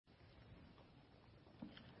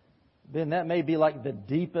Ben, that may be like the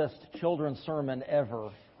deepest children's sermon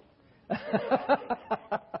ever.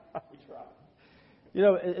 You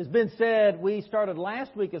know, as Ben said, we started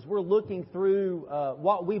last week as we're looking through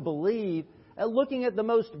what we believe, looking at the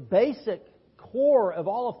most basic core of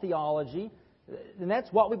all of theology, and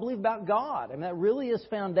that's what we believe about God. And that really is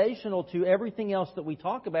foundational to everything else that we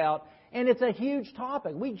talk about, and it's a huge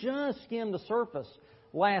topic. We just skimmed the surface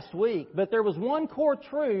last week, but there was one core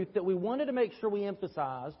truth that we wanted to make sure we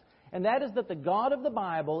emphasized, and that is that the God of the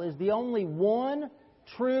Bible is the only one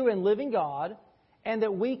true and living God, and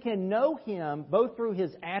that we can know Him both through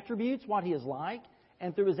His attributes, what He is like,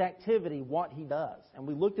 and through His activity, what He does. And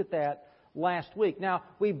we looked at that last week. Now,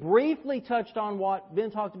 we briefly touched on what Ben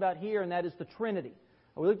talked about here, and that is the Trinity.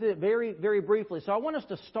 We looked at it very, very briefly. So I want us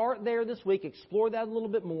to start there this week, explore that a little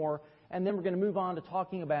bit more, and then we're going to move on to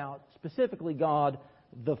talking about specifically God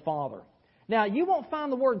the Father. Now, you won't find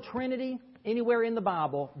the word Trinity anywhere in the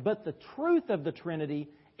Bible, but the truth of the Trinity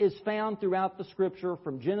is found throughout the Scripture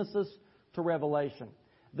from Genesis to Revelation.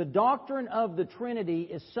 The doctrine of the Trinity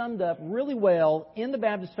is summed up really well in the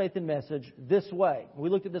Baptist Faith and Message this way. We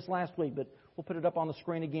looked at this last week, but we'll put it up on the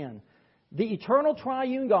screen again. The eternal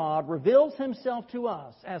triune God reveals Himself to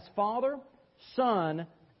us as Father, Son,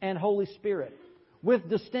 and Holy Spirit, with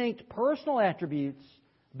distinct personal attributes,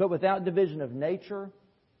 but without division of nature,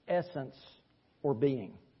 essence, or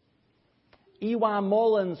being. E.Y.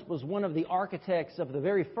 Mullins was one of the architects of the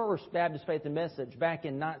very first Baptist Faith and Message back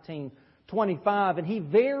in 1925, and he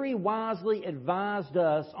very wisely advised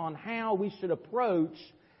us on how we should approach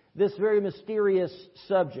this very mysterious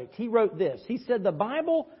subject. He wrote this. He said, "The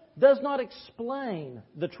Bible does not explain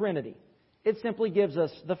the Trinity. It simply gives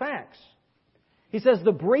us the facts." He says,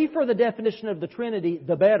 "The briefer the definition of the Trinity,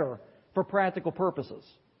 the better for practical purposes.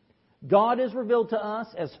 God is revealed to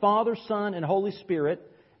us as Father, Son, and Holy Spirit.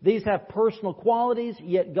 These have personal qualities,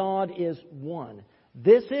 yet God is one.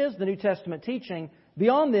 This is the New Testament teaching.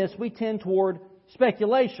 Beyond this, we tend toward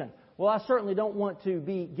speculation." Well, I certainly don't want to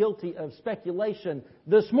be guilty of speculation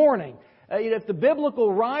this morning. If the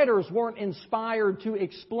biblical writers weren't inspired to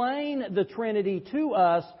explain the Trinity to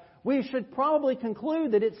us, we should probably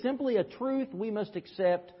conclude that it's simply a truth we must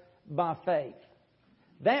accept by faith.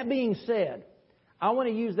 That being said, I want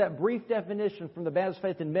to use that brief definition from the Baptist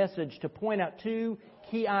Faith and Message to point out two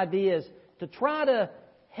key ideas to try to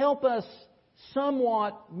help us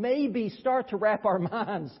somewhat maybe start to wrap our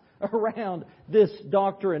minds around this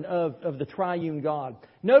doctrine of the triune God.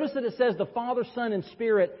 Notice that it says the Father, Son, and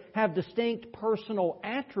Spirit have distinct personal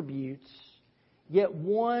attributes, yet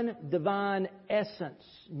one divine essence,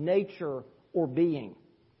 nature, or being.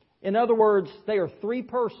 In other words, they are three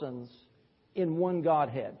persons in one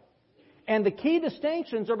Godhead. And the key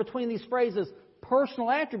distinctions are between these phrases,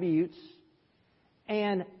 personal attributes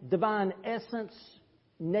and divine essence,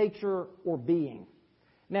 nature, or being.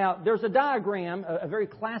 Now, there's a diagram, a very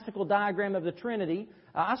classical diagram of the Trinity.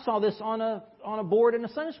 I saw this on a board in a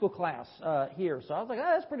Sunday school class here. So I was like,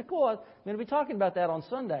 that's pretty cool. I'm going to be talking about that on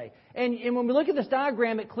Sunday. And when we look at this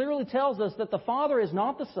diagram, it clearly tells us that the Father is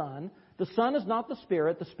not the Son is not the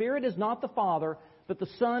Spirit is not the Father, but the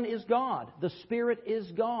Son is God. The Spirit is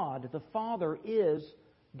God. The Father is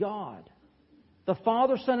God. The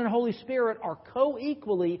Father, Son, and Holy Spirit are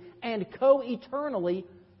co-equally and co-eternally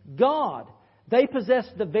God. They possess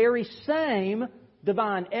the very same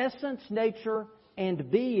divine essence, nature, and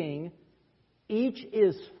being. Each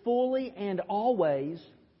is fully and always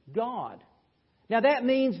God. Now that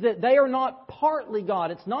means that they are not partly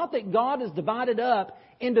God. It's not that God is divided up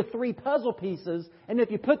into three puzzle pieces, and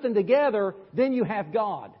if you put them together, then you have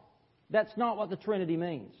God. That's not what the Trinity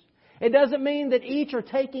means. It doesn't mean that each are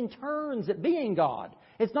taking turns at being God.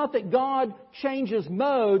 It's not that God changes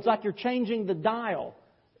modes like you're changing the dial.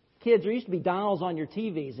 Kids, there used to be dials on your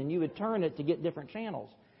TVs, and you would turn it to get different channels.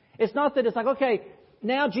 It's not that it's like, okay,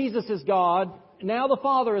 now Jesus is God, now the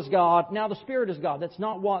Father is God, now the Spirit is God. That's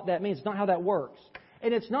not what that means. It's not how that works.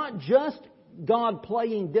 And it's not just God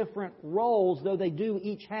playing different roles, though they do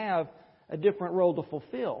each have a different role to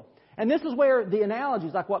fulfill. And this is where the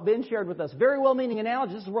analogies, like what Ben shared with us, very well-meaning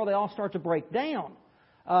analogies, this is where they all start to break down.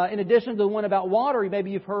 In addition to the one about water,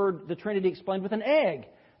 maybe you've heard the Trinity explained with an egg,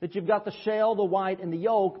 that you've got the shell, the white, and the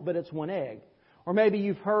yolk, but it's one egg. Or maybe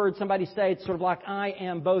you've heard somebody say it's sort of like, I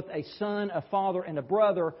am both a son, a father, and a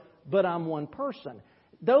brother, but I'm one person.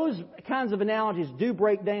 Those kinds of analogies do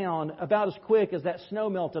break down about as quick as that snow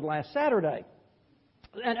melted last Saturday.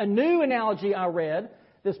 And a new analogy I read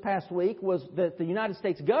this past week was that the United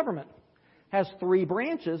States government has three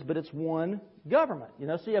branches, but it's one government.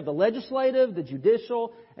 So you have the legislative, the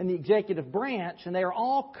judicial, and the executive branch, and they are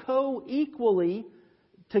all co-equally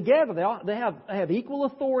together. They have equal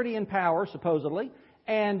authority and power, supposedly,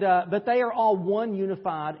 but they are all one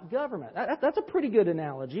unified government. That's a pretty good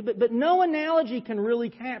analogy, but no analogy can really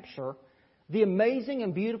capture the amazing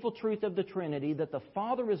and beautiful truth of the Trinity, that the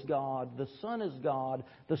Father is God, the Son is God,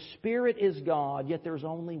 the Spirit is God, yet there's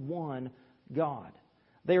only one God.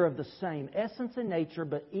 They are of the same essence and nature,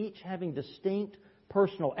 but each having distinct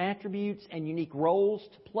personal attributes and unique roles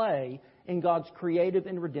to play in God's creative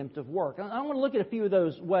and redemptive work. I want to look at a few of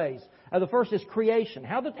those ways. The first is creation.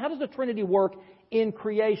 How does the Trinity work in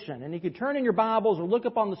creation? And you could turn in your Bibles or look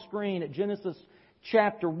up on the screen at Genesis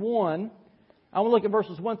chapter 1. I want to look at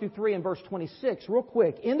verses 1 through 3 and verse 26 real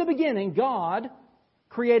quick. In the beginning, God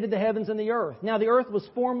created the heavens and the earth. Now the earth was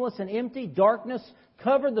formless and empty. Darkness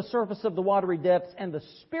covered the surface of the watery depths, and the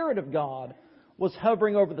Spirit of God was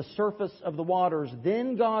hovering over the surface of the waters.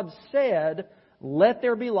 Then God said, "Let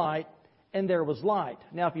there be light," and there was light.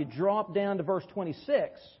 Now if you drop down to verse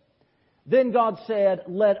 26, then God said,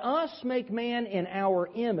 "Let us make man in our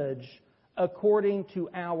image according to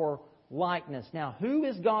our likeness." Now, who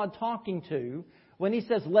is God talking to when He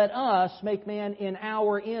says, "Let us make man in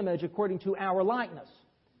our image according to our likeness"?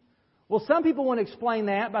 Well, some people want to explain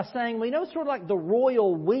that by saying, well, it's sort of like the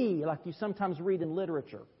royal we, like you sometimes read in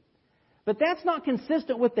literature. But that's not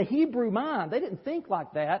consistent with the Hebrew mind. They didn't think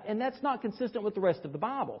like that, and that's not consistent with the rest of the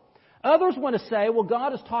Bible. Others want to say, well,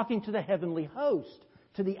 God is talking to the heavenly host,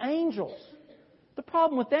 to the angels. The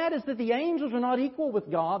problem with that is that the angels are not equal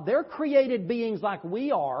with God. They're created beings like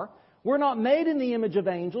we are. We're not made in the image of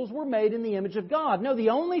angels. We're made in the image of God. No, the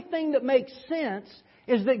only thing that makes sense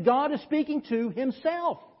is that God is speaking to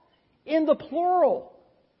Himself in the plural.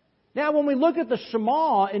 Now, when we look at the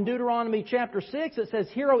Shema in Deuteronomy chapter 6, it says,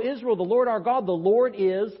 "Hear, O Israel, the Lord our God, the Lord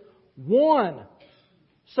is one."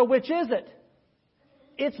 So which is it?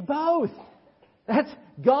 It's both.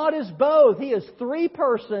 God is both. He is three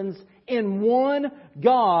persons in one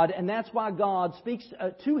God, and that's why God speaks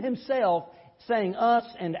to Himself, saying us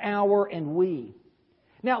and our and we.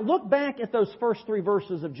 Now look back at those first three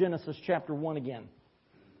verses of Genesis chapter 1 again.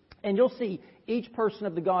 And you'll see each person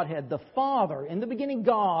of the Godhead. The Father, in the beginning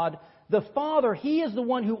God, the Father, He is the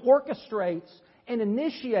one who orchestrates and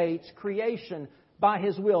initiates creation by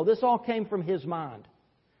His will. This all came from His mind.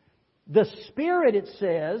 The Spirit, it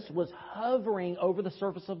says, was hovering over the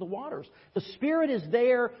surface of the waters. The Spirit is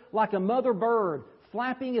there like a mother bird,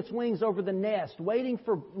 flapping its wings over the nest, waiting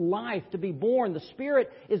for life to be born. The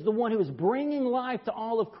Spirit is the one who is bringing life to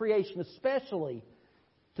all of creation, especially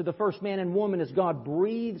to the first man and woman as God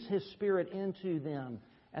breathes His Spirit into them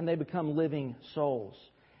and they become living souls.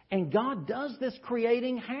 And God does this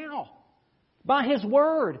creating how? By His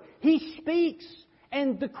Word. He speaks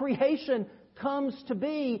and the creation comes to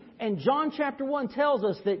be. And John chapter 1 tells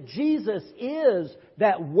us that Jesus is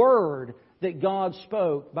that Word that God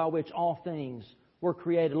spoke by which all things were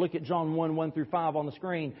created. Look at John 1 through 5 on the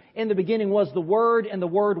screen. In the beginning was the Word, and the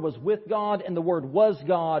Word was with God, and the Word was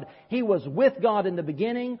God. He was with God in the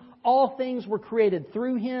beginning. All things were created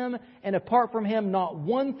through Him, and apart from Him, not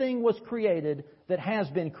one thing was created that has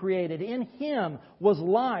been created. In Him was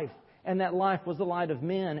life, and that life was the light of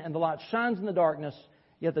men, and the light shines in the darkness,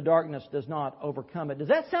 yet the darkness does not overcome it. Does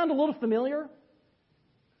that sound a little familiar?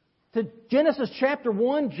 To Genesis chapter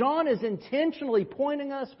 1, John is intentionally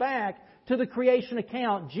pointing us back to the creation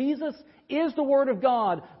account. Jesus is the Word of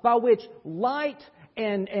God by which light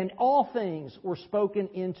and all things were spoken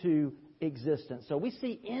into existence. So we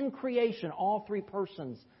see in creation all three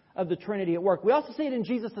persons of the Trinity at work. We also see it in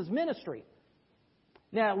Jesus' ministry.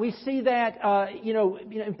 Now, we see that,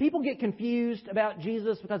 people get confused about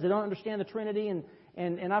Jesus because they don't understand the Trinity.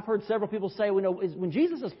 And I've heard several people say, when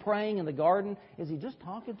Jesus is praying in the garden, is He just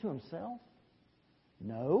talking to Himself?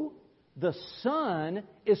 No. The Son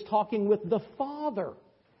is talking with the Father.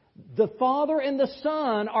 The Father and the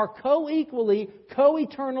Son are co-equally,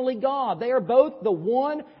 co-eternally God. They are both the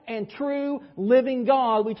one and true living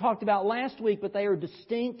God we talked about last week, but they are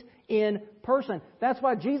distinct in person. That's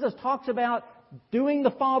why Jesus talks about doing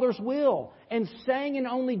the Father's will and saying and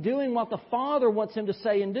only doing what the Father wants Him to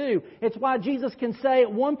say and do. It's why Jesus can say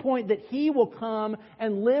at one point that He will come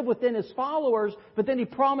and live within His followers, but then He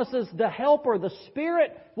promises the Helper, the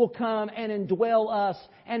Spirit, will come and indwell us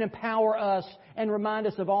and empower us and remind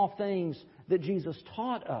us of all things that Jesus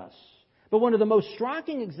taught us. But one of the most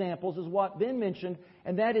striking examples is what Ben mentioned,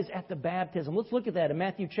 and that is at the baptism. Let's look at that in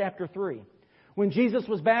Matthew chapter 3. When Jesus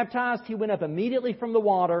was baptized, He went up immediately from the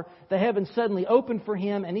water. The heavens suddenly opened for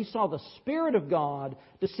Him, and He saw the Spirit of God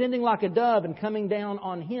descending like a dove and coming down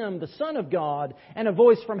on Him, the Son of God. And a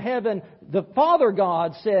voice from heaven, the Father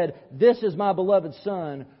God, said, "This is my beloved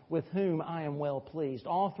Son, with whom I am well pleased."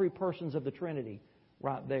 All three persons of the Trinity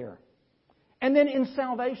right there. And then in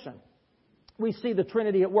salvation, we see the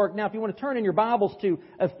Trinity at work. Now, if you want to turn in your Bibles to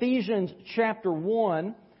Ephesians chapter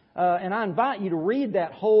 1, and I invite you to read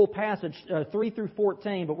that whole passage, 3 through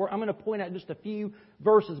 14, but I'm going to point out just a few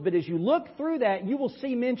verses. But as you look through that, you will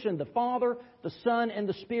see mentioned the Father, the Son, and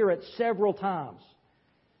the Spirit several times.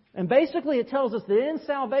 And basically it tells us that in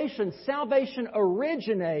salvation, salvation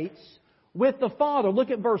originates with the Father.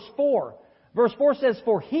 Look at verse 4. Verse 4 says,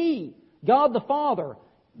 "For He, God the Father,"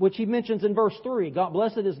 which He mentions in verse 3, God,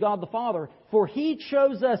 blessed is God the Father, "for He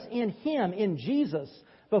chose us in Him," in Jesus,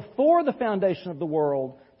 "before the foundation of the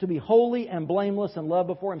world, to be holy and blameless and loved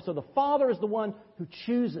before Him." So the Father is the one who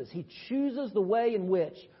chooses. He chooses the way in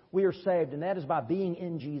which we are saved, and that is by being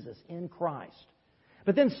in Jesus, in Christ.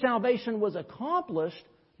 But then salvation was accomplished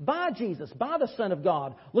by Jesus, by the Son of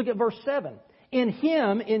God. Look at verse 7. "In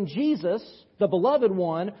Him," in Jesus, the Beloved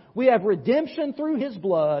One, "we have redemption through His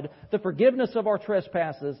blood, the forgiveness of our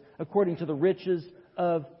trespasses, according to the riches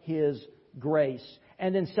of His grace."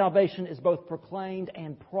 And then salvation is both proclaimed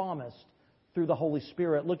and promised through the Holy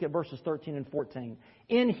Spirit. Look at verses 13 and 14.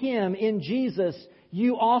 "In Him," in Jesus,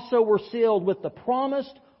 "you also were sealed with the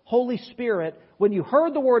promised Holy Spirit when you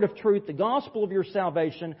heard the word of truth, the gospel of your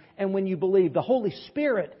salvation, and when you believed." The Holy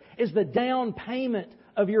Spirit is the down payment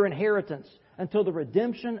of your inheritance until the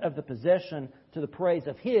redemption of the possession to the praise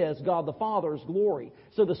of His, God the Father's, glory.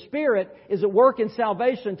 So the Spirit is at work in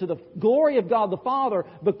salvation to the glory of God the Father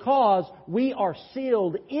because we are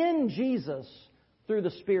sealed in Jesus through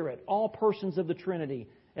the Spirit. All persons of the Trinity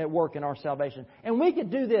at work in our salvation. And we could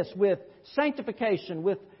do this with sanctification,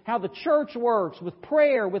 with how the church works, with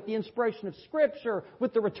prayer, with the inspiration of Scripture,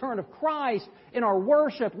 with the return of Christ, in our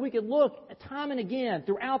worship. We could look time and again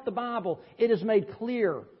throughout the Bible. It is made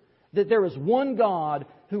clear that there is one God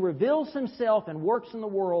who reveals Himself and works in the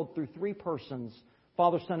world through three persons,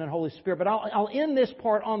 Father, Son, and Holy Spirit. But I'll end this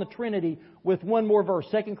part on the Trinity with one more verse,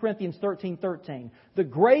 2 Corinthians 13:13. "The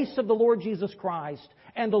grace of the Lord Jesus Christ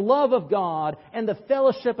and the love of God and the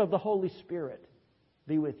fellowship of the Holy Spirit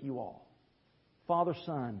be with you all." Father,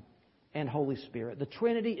 Son, and Holy Spirit. The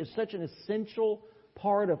Trinity is such an essential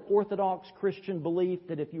part of Orthodox Christian belief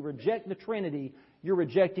that if you reject the Trinity, you're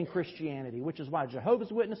rejecting Christianity, which is why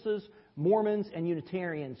Jehovah's Witnesses, Mormons, and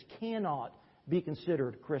Unitarians cannot be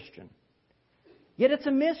considered Christian. Yet it's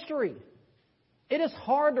a mystery. It is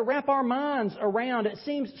hard to wrap our minds around. It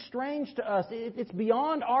seems strange to us. It's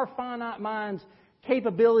beyond our finite mind's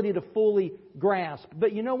capability to fully grasp.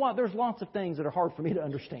 But you know what? There's lots of things that are hard for me to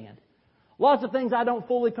understand. Lots of things I don't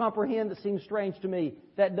fully comprehend that seem strange to me.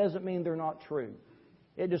 That doesn't mean they're not true.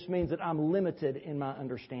 It just means that I'm limited in my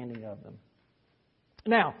understanding of them.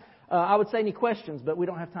 Now, I would say any questions, but we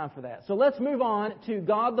don't have time for that. So let's move on to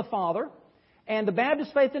God the Father. And the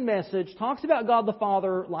Baptist Faith and Message talks about God the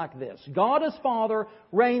Father like this. God as Father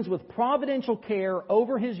reigns with providential care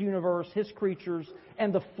over His universe, His creatures,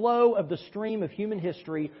 and the flow of the stream of human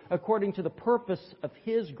history according to the purpose of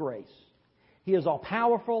His grace. He is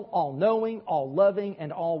all-powerful, all-knowing, all-loving,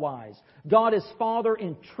 and all-wise. God is Father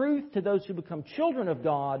in truth to those who become children of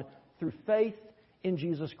God through faith in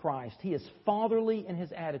Jesus Christ. He is fatherly in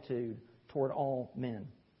His attitude toward all men.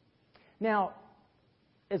 Now,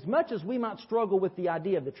 as much as we might struggle with the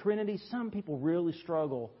idea of the Trinity, some people really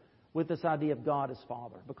struggle with this idea of God as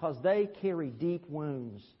Father because they carry deep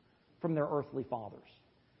wounds from their earthly fathers.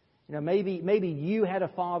 You know, maybe you had a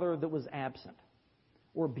father that was absent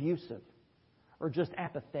or abusive or just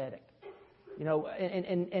apathetic. You know,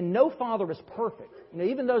 and no father is perfect. You know,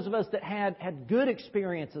 even those of us that had good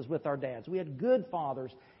experiences with our dads, we had good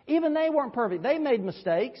fathers. Even they weren't perfect. They made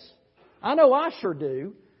mistakes. I know I sure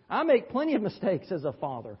do. I make plenty of mistakes as a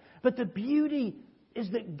father. But the beauty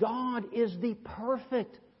is that God is the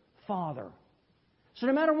perfect Father. So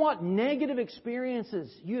no matter what negative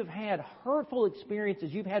experiences you have had, hurtful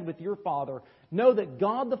experiences you've had with your father, know that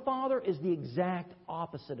God the Father is the exact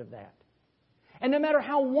opposite of that. And no matter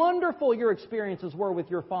how wonderful your experiences were with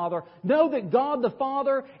your father, know that God the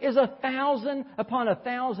Father is 1,000 upon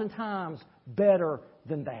 1,000 times better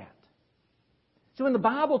than that. So when the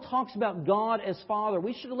Bible talks about God as Father,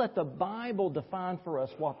 we should let the Bible define for us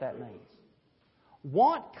what that means.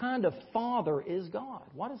 What kind of Father is God?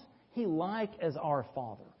 What is He like as our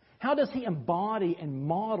Father? How does He embody and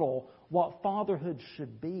model what fatherhood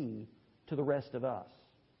should be to the rest of us?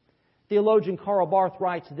 Theologian Karl Barth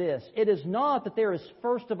writes this: "It is not that there is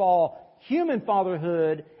first of all human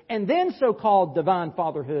fatherhood and then so-called divine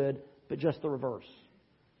fatherhood, but just the reverse.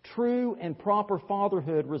 True and proper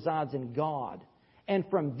fatherhood resides in God. And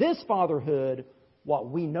from this fatherhood, what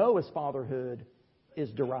we know as fatherhood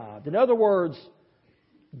is derived." In other words,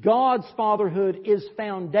 God's fatherhood is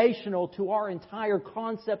foundational to our entire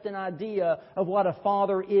concept and idea of what a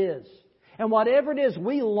father is. And whatever it is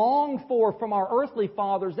we long for from our earthly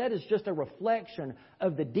fathers, that is just a reflection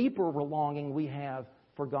of the deeper longing we have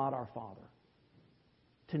for God our Father.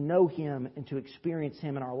 To know Him and to experience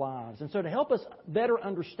Him in our lives. And so to help us better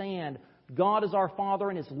understand God as our Father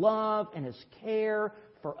and His love and His care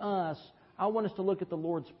for us, I want us to look at the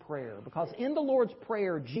Lord's Prayer. Because in the Lord's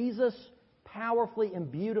Prayer, Jesus powerfully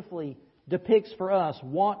and beautifully depicts for us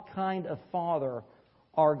what kind of Father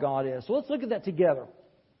our God is. So let's look at that together.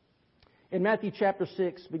 In Matthew chapter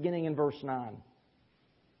 6, beginning in verse 9.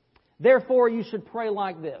 Therefore you should pray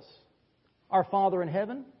like this. Our Father in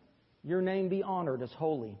heaven, Your name be honored as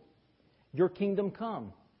holy. Your kingdom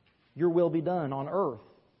come. Your will be done on earth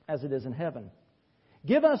as it is in heaven.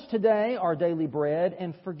 Give us today our daily bread,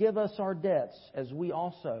 and forgive us our debts as we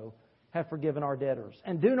also have forgiven our debtors.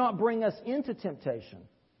 And do not bring us into temptation,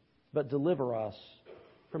 but deliver us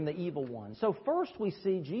from the evil one. So first we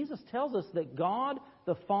see Jesus tells us that God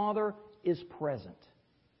the Father is present.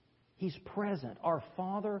 He's present, our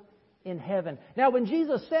Father in heaven. Now when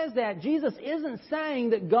Jesus says that, Jesus isn't saying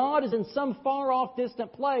that God is in some far off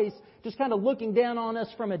distant place, just kind of looking down on us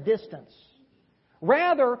from a distance.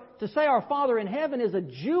 Rather, to say our Father in heaven is a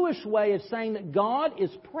Jewish way of saying that God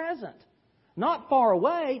is present. Not far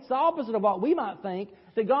away. It's the opposite of what we might think,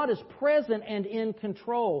 that God is present and in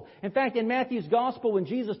control. In fact, in Matthew's Gospel, when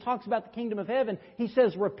Jesus talks about the kingdom of heaven, He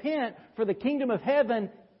says, repent, for the kingdom of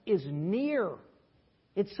heaven is near.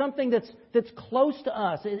 It's something that's close to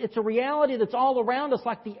us. It's a reality that's all around us,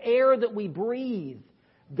 like the air that we breathe.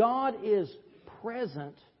 God is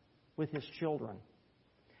present with His children.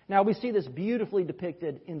 Now, we see this beautifully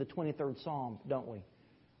depicted in the 23rd Psalm, don't we?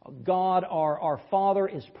 God, our Father,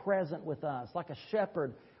 is present with us like a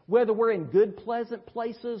shepherd. Whether we're in good, pleasant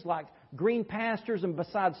places like green pastures and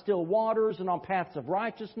beside still waters and on paths of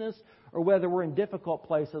righteousness, or whether we're in difficult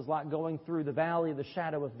places like going through the valley of the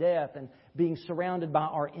shadow of death and being surrounded by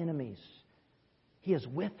our enemies. He is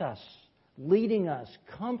with us, leading us,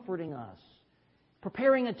 comforting us,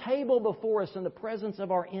 preparing a table before us in the presence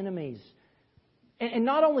of our enemies. And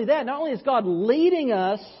not only that, not only is God leading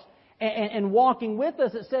us and walking with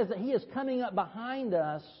us, it says that He is coming up behind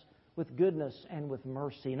us with goodness and with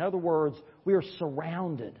mercy. In other words, we are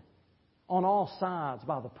surrounded on all sides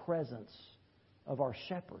by the presence of our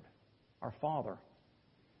shepherd, our Father.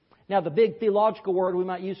 Now, the big theological word we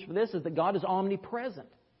might use for this is that God is omnipresent,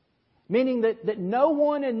 meaning that no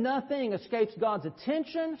one and nothing escapes God's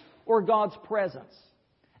attention or God's presence.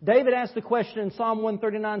 David asked the question in Psalm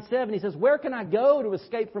 139:7. He says, where can I go to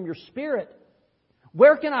escape from Your Spirit?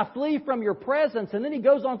 Where can I flee from Your presence? And then he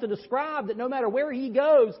goes on to describe that no matter where he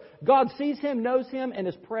goes, God sees him, knows him, and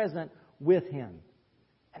is present with him.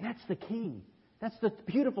 And that's the key. That's the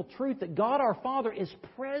beautiful truth that God our Father is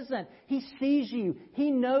present. He sees you. He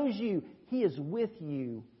knows you. He is with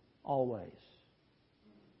you always.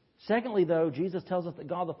 Secondly, though, Jesus tells us that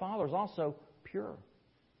God the Father is also pure.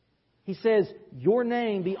 He says, Your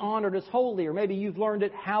name be honored as holy. Or maybe you've learned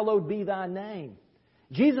it, hallowed be Thy name.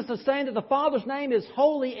 Jesus is saying that the Father's name is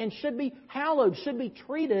holy and should be hallowed, should be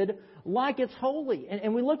treated like it's holy.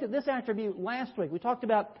 And we looked at this attribute last week. We talked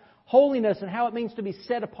about holiness and how it means to be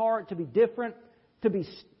set apart, to be different, to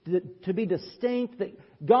be distinct. That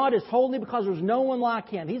God is holy because there's no one like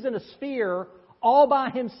Him. He's in a sphere all by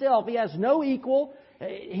Himself. He has no equal.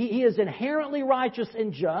 He is inherently righteous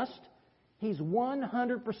and just. He's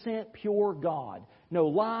 100% pure God. No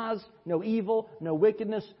lies, no evil, no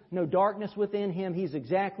wickedness, no darkness within Him. He's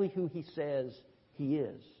exactly who He says He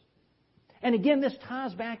is. And again, this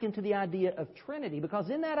ties back into the idea of Trinity, because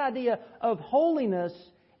in that idea of holiness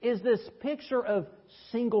is this picture of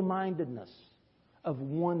single-mindedness, of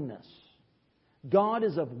oneness. God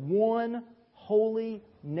is of one holy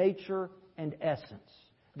nature and essence.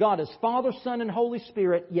 God is Father, Son, and Holy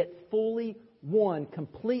Spirit, yet fully one,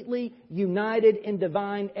 completely united in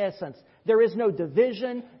divine essence. There is no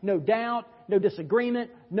division, no doubt, no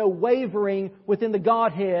disagreement, no wavering within the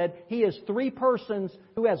Godhead. He is three persons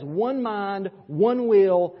who has one mind, one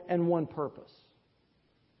will, and one purpose.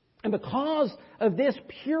 And because of this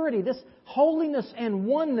purity, this holiness and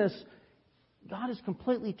oneness, God is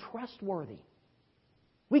completely trustworthy.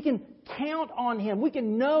 We can count on Him. We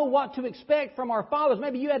can know what to expect from our fathers.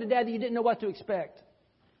 Maybe you had a dad that you didn't know what to expect.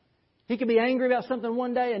 He could be angry about something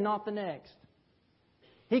one day and not the next.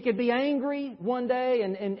 He could be angry one day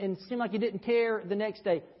and seem like He didn't care the next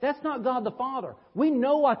day. That's not God the Father. We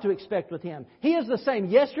know what to expect with Him. He is the same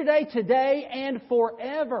yesterday, today, and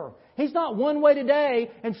forever. He's not one way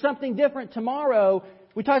today and something different tomorrow.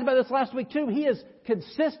 We talked about this last week too. He is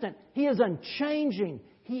consistent. He is unchanging.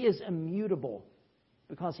 He is immutable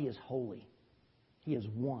because He is holy. He is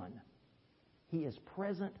one. He is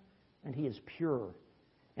present and He is pure.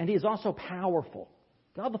 And He is also powerful.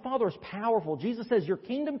 God the Father is powerful. Jesus says, your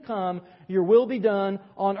kingdom come, your will be done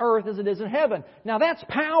on earth as it is in heaven. Now that's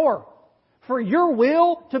power. For your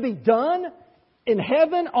will to be done in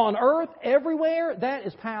heaven, on earth, everywhere, that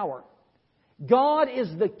is power. God is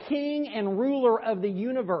the King and ruler of the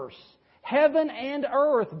universe. Heaven and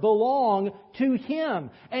earth belong to Him.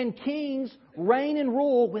 And kings reign and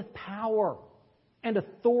rule with power and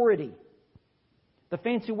authority. The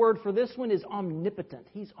fancy word for this one is omnipotent.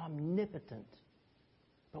 He's omnipotent.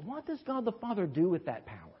 But what does God the Father do with that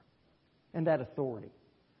power and that authority?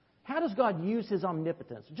 How does God use His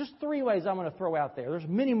omnipotence? Just three ways I'm going to throw out there. There's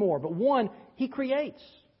many more, but one, He creates.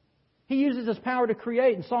 He uses His power to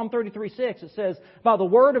create. In Psalm 33:6 it says, by the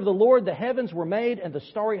word of the Lord the heavens were made, and the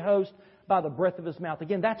starry host by the breath of His mouth.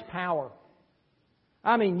 Again, that's power.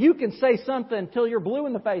 I mean, you can say something till you're blue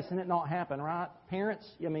in the face and it not happen, right? Parents,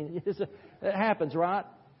 I mean, it happens, right?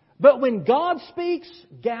 But when God speaks,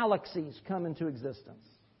 galaxies come into existence.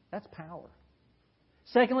 That's power.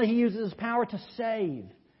 Secondly, He uses His power to save.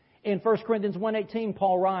 In 1 Corinthians 1:18,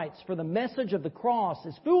 Paul writes, for the message of the cross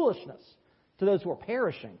is foolishness to those who are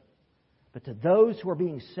perishing. But to those who are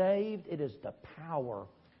being saved, it is the power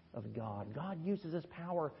of God. God uses His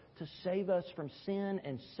power to save us from sin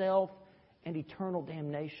and self and eternal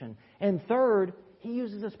damnation. And third, He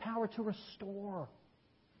uses His power to restore,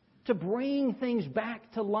 to bring things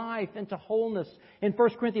back to life and to wholeness. In 1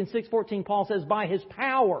 Corinthians 6:14, Paul says, by His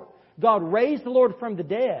power, God raised the Lord from the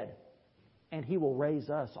dead, and He will raise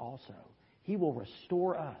us also. He will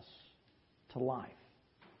restore us to life.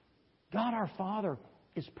 God our Father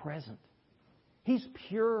is present. He's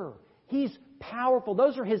pure. He's powerful.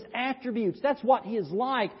 Those are His attributes. That's what He is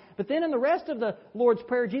like. But then in the rest of the Lord's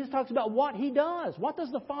Prayer, Jesus talks about what He does. What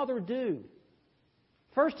does the Father do?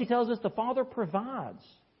 First, He tells us the Father provides.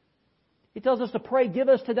 He tells us to pray, give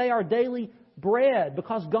us today our daily bread,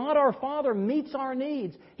 because God our Father meets our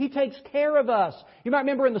needs. He takes care of us. You might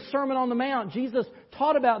remember in the Sermon on the Mount, Jesus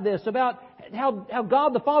taught about this, about how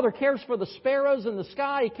God the Father cares for the sparrows in the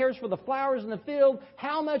sky. He cares for the flowers in the field.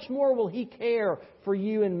 How much more will He care for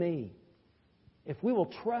you and me? If we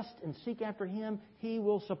will trust and seek after Him, He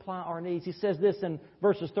will supply our needs. He says this in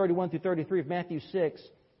verses 31 through 33 of Matthew 6.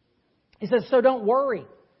 He says, so don't worry,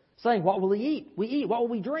 saying, what will we eat? We eat. What will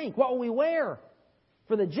we drink? What will we wear?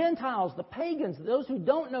 For the Gentiles, the pagans, those who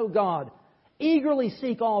don't know God, eagerly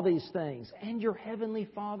seek all these things. And your Heavenly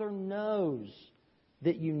Father knows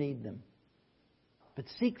that you need them. But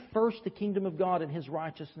seek first the kingdom of God and His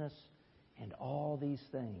righteousness, and all these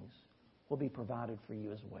things will be provided for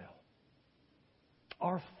you as well.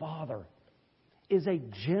 Our Father is a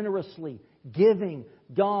generously giving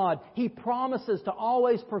God. He promises to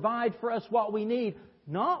always provide for us what we need.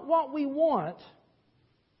 Not what we want,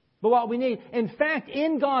 but what we need. In fact,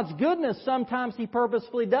 in God's goodness, sometimes He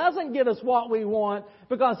purposefully doesn't give us what we want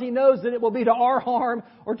because He knows that it will be to our harm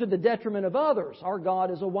or to the detriment of others. Our God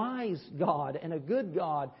is a wise God and a good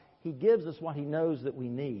God. He gives us what He knows that we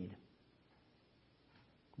need.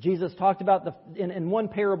 Jesus talked about in one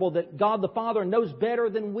parable that God the Father knows better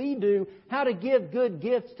than we do how to give good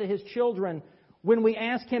gifts to His children when we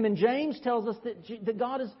ask Him. And James tells us that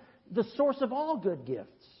God is the source of all good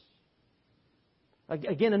gifts.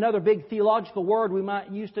 Again, another big theological word we might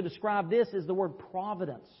use to describe this is the word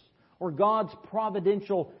providence, or God's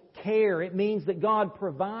providential care. It means that God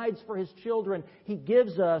provides for His children. He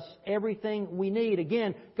gives us everything we need.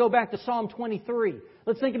 Again, go back to Psalm 23.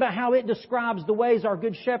 Let's think about how it describes the ways our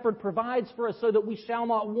Good Shepherd provides for us so that we shall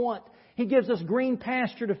not want. He gives us green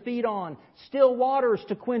pasture to feed on, still waters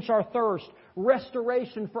to quench our thirst,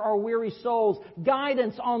 restoration for our weary souls,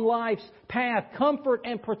 guidance on life's path, comfort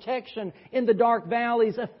and protection in the dark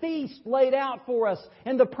valleys, a feast laid out for us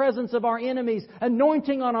in the presence of our enemies,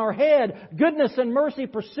 anointing on our head, goodness and mercy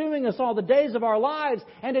pursuing us all the days of our lives,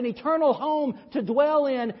 and an eternal home to dwell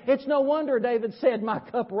in. It's no wonder David said, my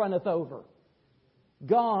cup runneth over.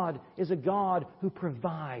 God is a God who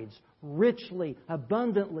provides richly,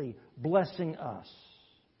 abundantly, blessing us.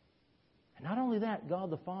 And not only that, God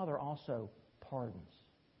the Father also pardons.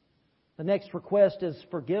 The next request is,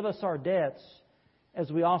 forgive us our debts as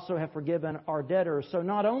we also have forgiven our debtors. So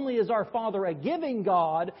not only is our Father a giving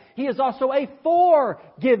God, He is also a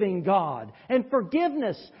forgiving God. And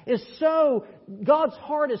forgiveness is God's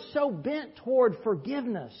heart is so bent toward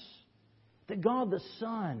forgiveness that God the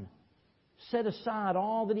Son set aside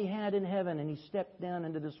all that He had in heaven and He stepped down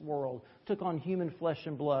into this world, took on human flesh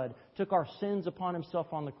and blood, took our sins upon Himself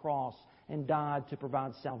on the cross, and died to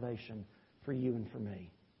provide salvation for you and for me.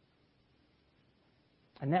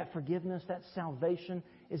 And that forgiveness, that salvation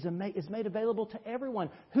is made available to everyone.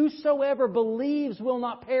 Whosoever believes will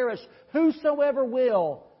not perish. Whosoever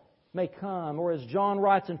will may come. Or as John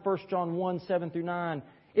writes in 1 John 1, 7 through 9,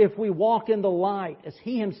 if we walk in the light, as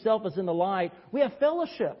He Himself is in the light, we have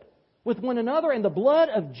fellowship with one another, and the blood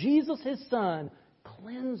of Jesus, His Son,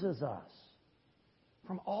 cleanses us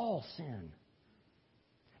from all sin.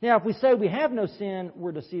 Now, if we say we have no sin,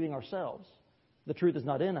 we're deceiving ourselves. The truth is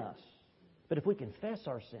not in us. But if we confess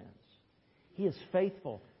our sins, He is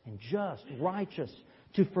faithful and just, righteous,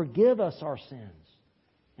 to forgive us our sins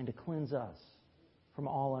and to cleanse us from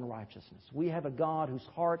all unrighteousness. We have a God whose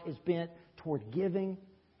heart is bent toward giving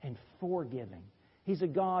and forgiving. He's a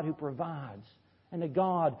God who provides and a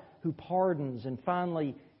God who pardons. And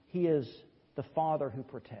finally, He is the Father who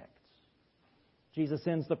protects. Jesus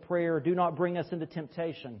ends the prayer, "Do not bring us into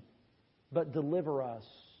temptation, but deliver us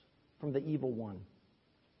from the evil one."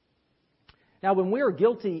 Now, when we are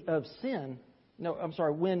guilty of sin,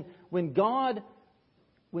 when God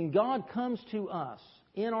comes to us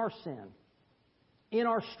in our sin, in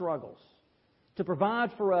our struggles, to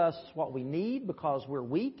provide for us what we need because we're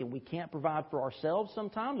weak and we can't provide for ourselves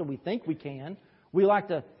sometimes, and we think we can. We like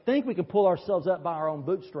to think we can pull ourselves up by our own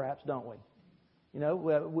bootstraps, don't we?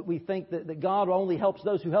 We think that God only helps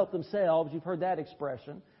those who help themselves. You've heard that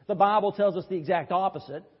expression. The Bible tells us the exact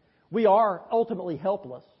opposite. We are ultimately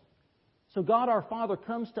helpless. So God our Father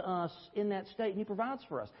comes to us in that state and He provides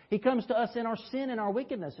for us. He comes to us in our sin and our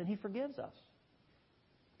wickedness and He forgives us.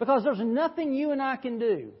 Because there's nothing you and I can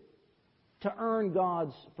do to earn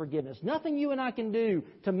God's forgiveness. Nothing you and I can do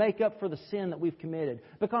to make up for the sin that we've committed.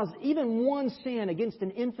 Because even one sin against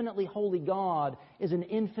an infinitely holy God is an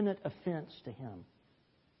infinite offense to Him.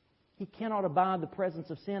 He cannot abide the presence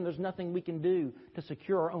of sin. There's nothing we can do to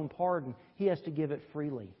secure our own pardon. He has to give it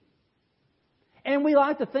freely. And we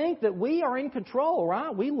like to think that we are in control,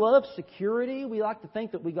 right? We love security. We like to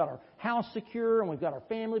think that we got our house secure and we've got our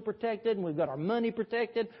family protected and we've got our money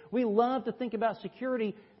protected. We love to think about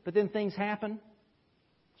security, but then things happen.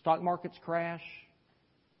 Stock markets crash.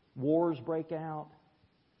 Wars break out.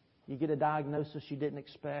 You get a diagnosis you didn't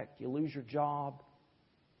expect. You lose your job.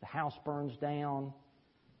 The house burns down.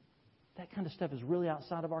 That kind of stuff is really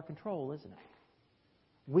outside of our control, isn't it?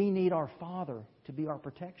 We need our Father to be our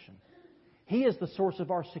protection. He is the source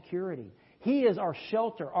of our security. He is our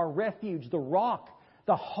shelter, our refuge, the rock,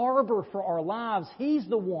 the harbor for our lives. He's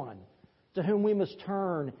the one to whom we must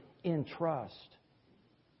turn in trust.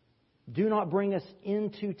 Do not bring us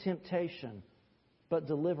into temptation, but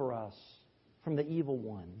deliver us from the evil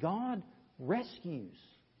one. God rescues.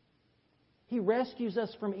 He rescues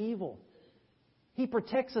us from evil. He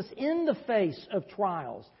protects us in the face of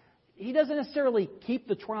trials. He doesn't necessarily keep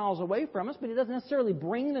the trials away from us, but He doesn't necessarily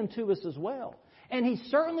bring them to us as well. And He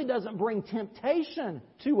certainly doesn't bring temptation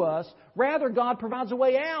to us. Rather, God provides a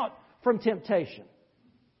way out from temptation.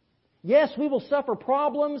 Yes, we will suffer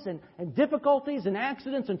problems and difficulties and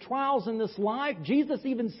accidents and trials in this life. Jesus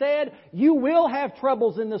even said, "You will have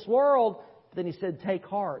troubles in this world." But then He said, "Take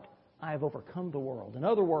heart, I have overcome the world." In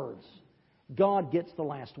other words, God gets the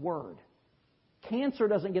last word. Cancer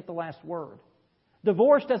doesn't get the last word.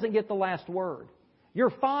 Divorce doesn't get the last word.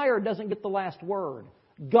 Your fire doesn't get the last word.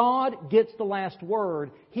 God gets the last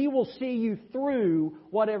word. He will see you through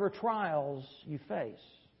whatever trials you face.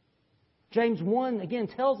 James 1 again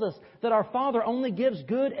tells us that our Father only gives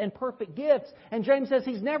good and perfect gifts. And James says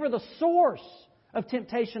He's never the source of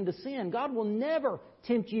temptation to sin. God will never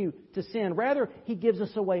tempt you to sin. Rather, He gives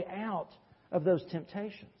us a way out of those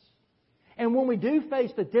temptations. And when we do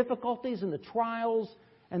face the difficulties and the trials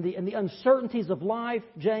and the uncertainties of life,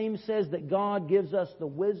 James says that God gives us the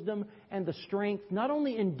wisdom and the strength not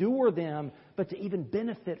only endure them, but to even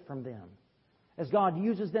benefit from them. As God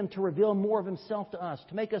uses them to reveal more of Himself to us,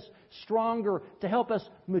 to make us stronger, to help us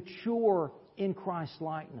mature in Christ's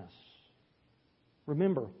likeness.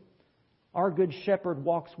 Remember, our Good Shepherd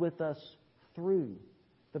walks with us through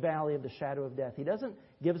the valley of the shadow of death. He doesn't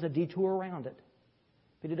give us a detour around it.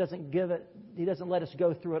 But He doesn't let us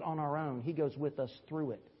go through it on our own. He goes with us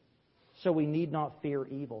through it. So we need not fear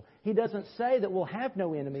evil. He doesn't say that we'll have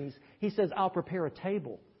no enemies. He says, "I'll prepare a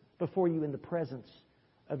table before you in the presence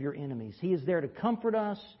of your enemies." He is there to comfort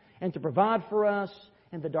us and to provide for us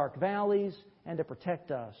in the dark valleys and to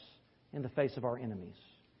protect us in the face of our enemies.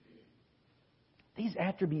 These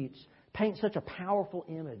attributes paint such a powerful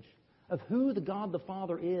image of who the God the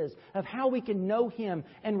Father is, of how we can know Him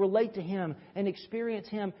and relate to Him and experience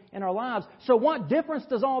Him in our lives. So what difference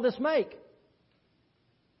does all this make?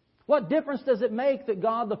 What difference does it make that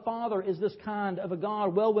God the Father is this kind of a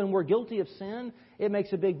God? Well, when we're guilty of sin, it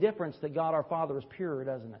makes a big difference that God our Father is pure,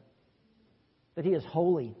 doesn't it? that He is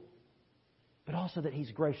holy, but also that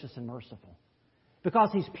He's gracious and merciful. Because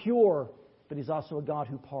He's pure, but He's also a God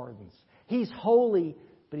who pardons. He's holy,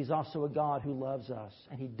 but He's also a God who loves us.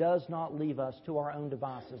 And He does not leave us to our own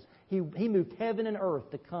devices. He moved heaven and earth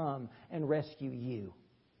to come and rescue you.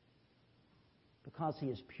 Because He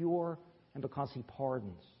is pure and because He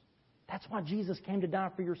pardons. That's why Jesus came to die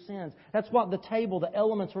for your sins. That's what the table, the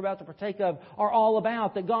elements we're about to partake of, are all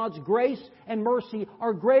about. That God's grace and mercy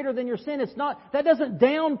are greater than your sin. That doesn't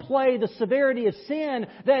downplay the severity of sin.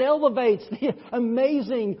 That elevates the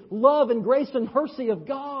amazing love and grace and mercy of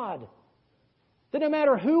God. That no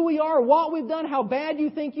matter who we are, what we've done, how bad you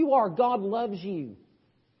think you are, God loves you.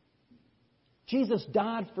 Jesus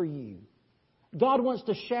died for you. God wants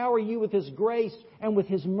to shower you with His grace and with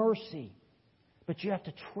His mercy. But you have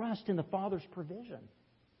to trust in the Father's provision.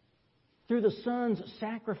 Through the Son's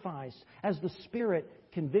sacrifice, as the Spirit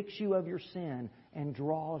convicts you of your sin and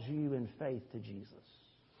draws you in faith to Jesus.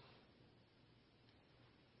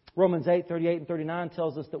 Romans 8:38 and 39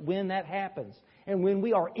 tells us that when that happens, and when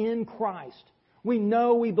we are in Christ, we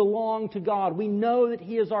know we belong to God. We know that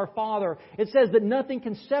He is our Father. It says that nothing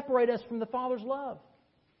can separate us from the Father's love.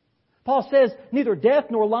 Paul says, neither death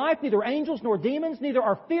nor life, neither angels nor demons, neither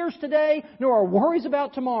our fears today nor our worries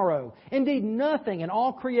about tomorrow. Indeed, nothing in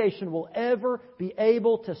all creation will ever be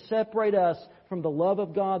able to separate us from the love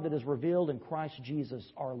of God that is revealed in Christ Jesus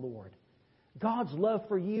our Lord. God's love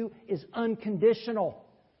for you is unconditional.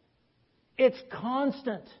 It's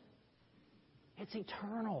constant. It's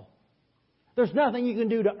eternal. There's nothing you can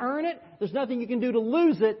do to earn it. There's nothing you can do to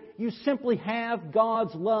lose it. You simply have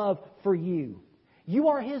God's love for you. You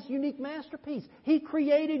are His unique masterpiece. He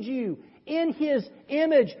created you in His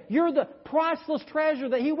image. You're the priceless treasure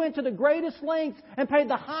that He went to the greatest lengths and paid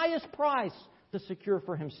the highest price to secure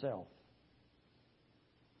for Himself.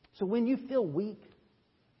 So when you feel weak,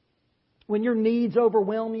 when your needs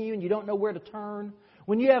overwhelm you and you don't know where to turn,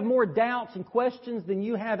 when you have more doubts and questions than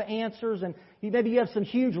you have answers, and maybe you have some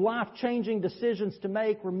huge life-changing decisions to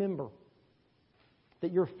make, remember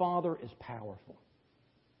that your Father is powerful.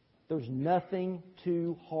 There's nothing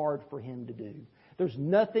too hard for Him to do. There's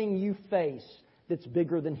nothing you face that's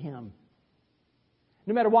bigger than Him.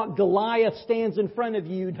 No matter what Goliath stands in front of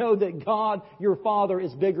you, know that God, your Father,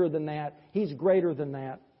 is bigger than that. He's greater than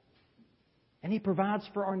that. And He provides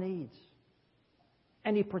for our needs.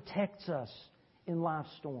 And He protects us in life's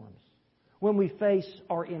storms. When we face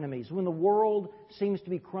our enemies, when the world seems to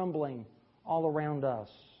be crumbling all around us.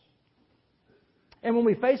 And when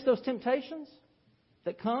we face those temptations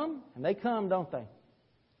that come, and they come, don't they?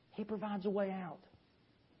 He provides a way out.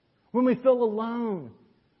 When we feel alone,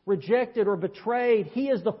 rejected, or betrayed, He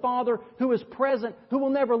is the Father who is present, who will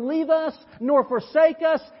never leave us nor forsake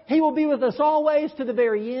us. He will be with us always to the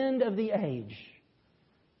very end of the age.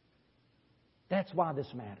 That's why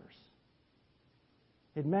this matters.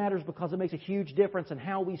 It matters because it makes a huge difference in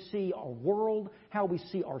how we see our world, how we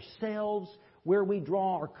see ourselves, where we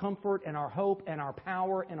draw our comfort and our hope and our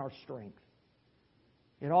power and our strength.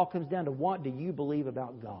 It all comes down to, what do you believe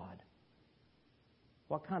about God?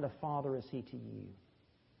 What kind of Father is He to you?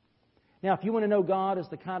 Now, if you want to know God as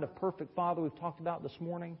the kind of perfect Father we've talked about this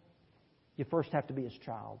morning, you first have to be His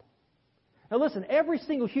child. Now listen, every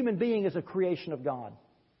single human being is a creation of God.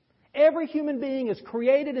 Every human being is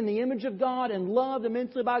created in the image of God and loved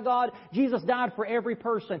immensely by God. Jesus died for every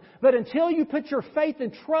person. But until you put your faith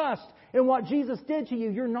and trust in what Jesus did to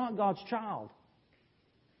you, you're not God's child.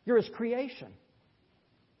 You're His creation.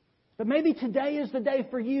 But maybe today is the day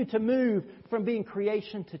for you to move from being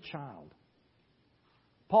creation to child.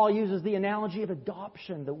 Paul uses the analogy of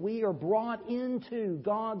adoption, that we are brought into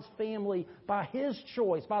God's family by His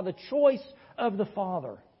choice, by the choice of the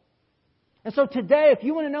Father. And so today, if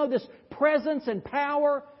you want to know this presence and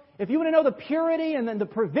power, if you want to know the purity and then the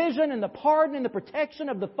provision and the pardon and the protection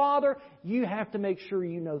of the Father, you have to make sure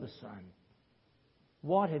you know the Son.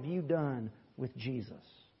 What have you done with Jesus?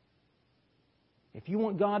 If you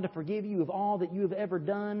want God to forgive you of all that you have ever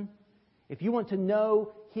done, if you want to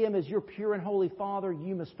know Him as your pure and holy Father,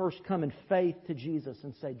 you must first come in faith to Jesus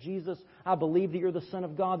and say, Jesus, I believe that You're the Son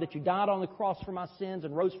of God, that You died on the cross for my sins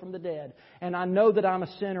and rose from the dead. And I know that I'm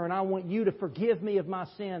a sinner, and I want You to forgive me of my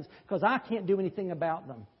sins because I can't do anything about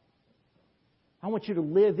them. I want You to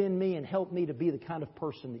live in me and help me to be the kind of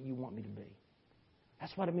person that You want me to be.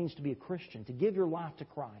 That's what it means to be a Christian, to give your life to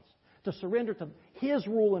Christ, to surrender to His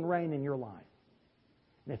rule and reign in your life.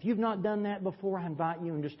 And if you've not done that before, I invite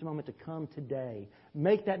you in just a moment to come today.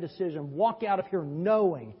 Make that decision. Walk out of here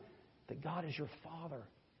knowing that God is your Father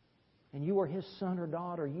and you are His son or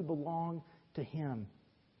daughter. You belong to Him.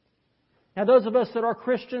 Now, those of us that are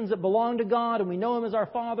Christians, that belong to God and we know Him as our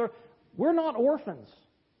Father, We're not orphans.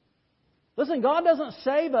 Listen, God doesn't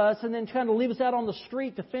save us and then kind of leave us out on the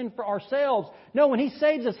street to fend for ourselves. No, when He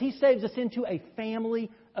saves us into a family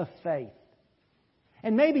of faith.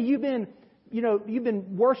 And maybe you've been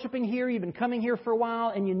worshiping here, you've been coming here for a while,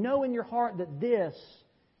 and you know in your heart that this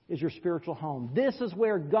is your spiritual home. This is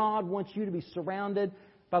where God wants you to be surrounded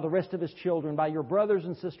by the rest of His children, by your brothers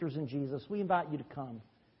and sisters in Jesus. We invite you to come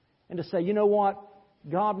and to say, you know what?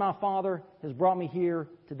 God, my Father, has brought me here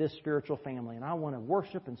to this spiritual family, and I want to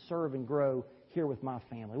worship and serve and grow here with my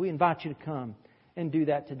family. We invite you to come and do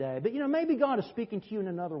that today. But, maybe God is speaking to you in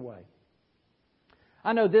another way.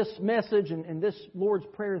 I know this message and this Lord's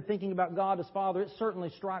Prayer and thinking about God as Father, it certainly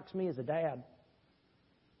strikes me as a dad.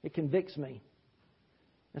 It convicts me.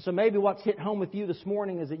 And so maybe what's hit home with you this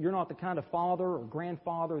morning is that you're not the kind of father or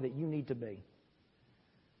grandfather that you need to be.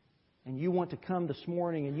 And you want to come this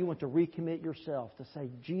morning and you want to recommit yourself to say,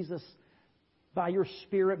 Jesus, by your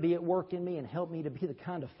Spirit be at work in me and help me to be the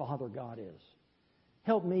kind of father God is.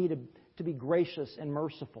 Help me to be gracious and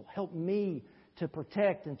merciful. Help me to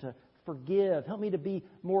protect and to forgive. Help me to be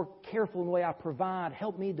more careful in the way I provide.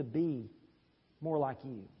 Help me to be more like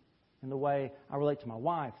you in the way I relate to my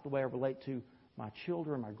wife, the way I relate to my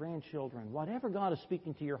children, my grandchildren. Whatever God is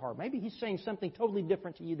speaking to your heart. Maybe He's saying something totally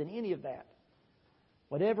different to you than any of that.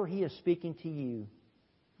 Whatever He is speaking to you,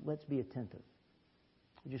 let's be attentive.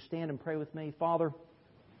 Would you stand and pray with me? Father,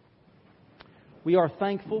 we are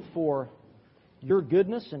thankful for your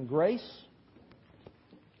goodness and grace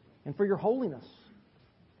and for your holiness,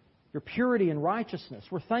 your purity and righteousness.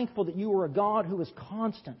 We're thankful that you are a God who is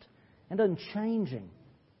constant and unchanging.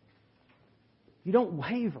 You don't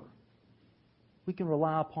waver. We can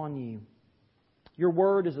rely upon you. Your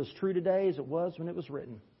word is as true today as it was when it was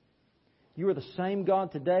written. You are the same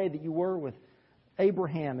God today that you were with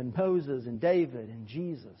Abraham and Moses and David and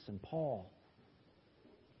Jesus and Paul.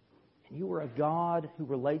 And you are a God who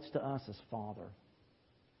relates to us as Father.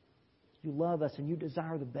 You love us and you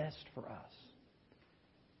desire the best for us.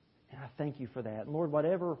 And I thank you for that. And Lord,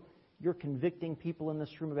 whatever you're convicting people in this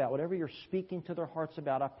room about, whatever you're speaking to their hearts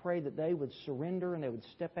about, I pray that they would surrender and they would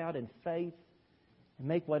step out in faith and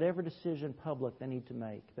make whatever decision public they need to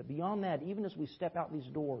make. But beyond that, even as we step out these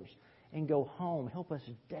doors and go home, help us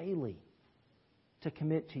daily to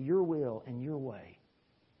commit to your will and your way,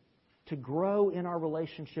 to grow in our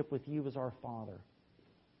relationship with you as our Father,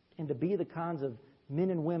 and to be the kinds of men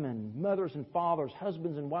and women, mothers and fathers,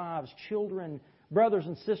 husbands and wives, children, brothers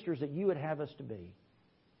and sisters that you would have us to be.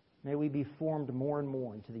 May we be formed more and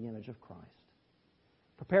more into the image of Christ.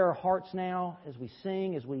 Prepare our hearts now as we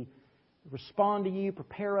sing, as we respond to you.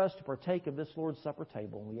 Prepare us to partake of this Lord's Supper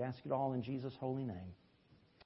table. And we ask it all in Jesus' holy name.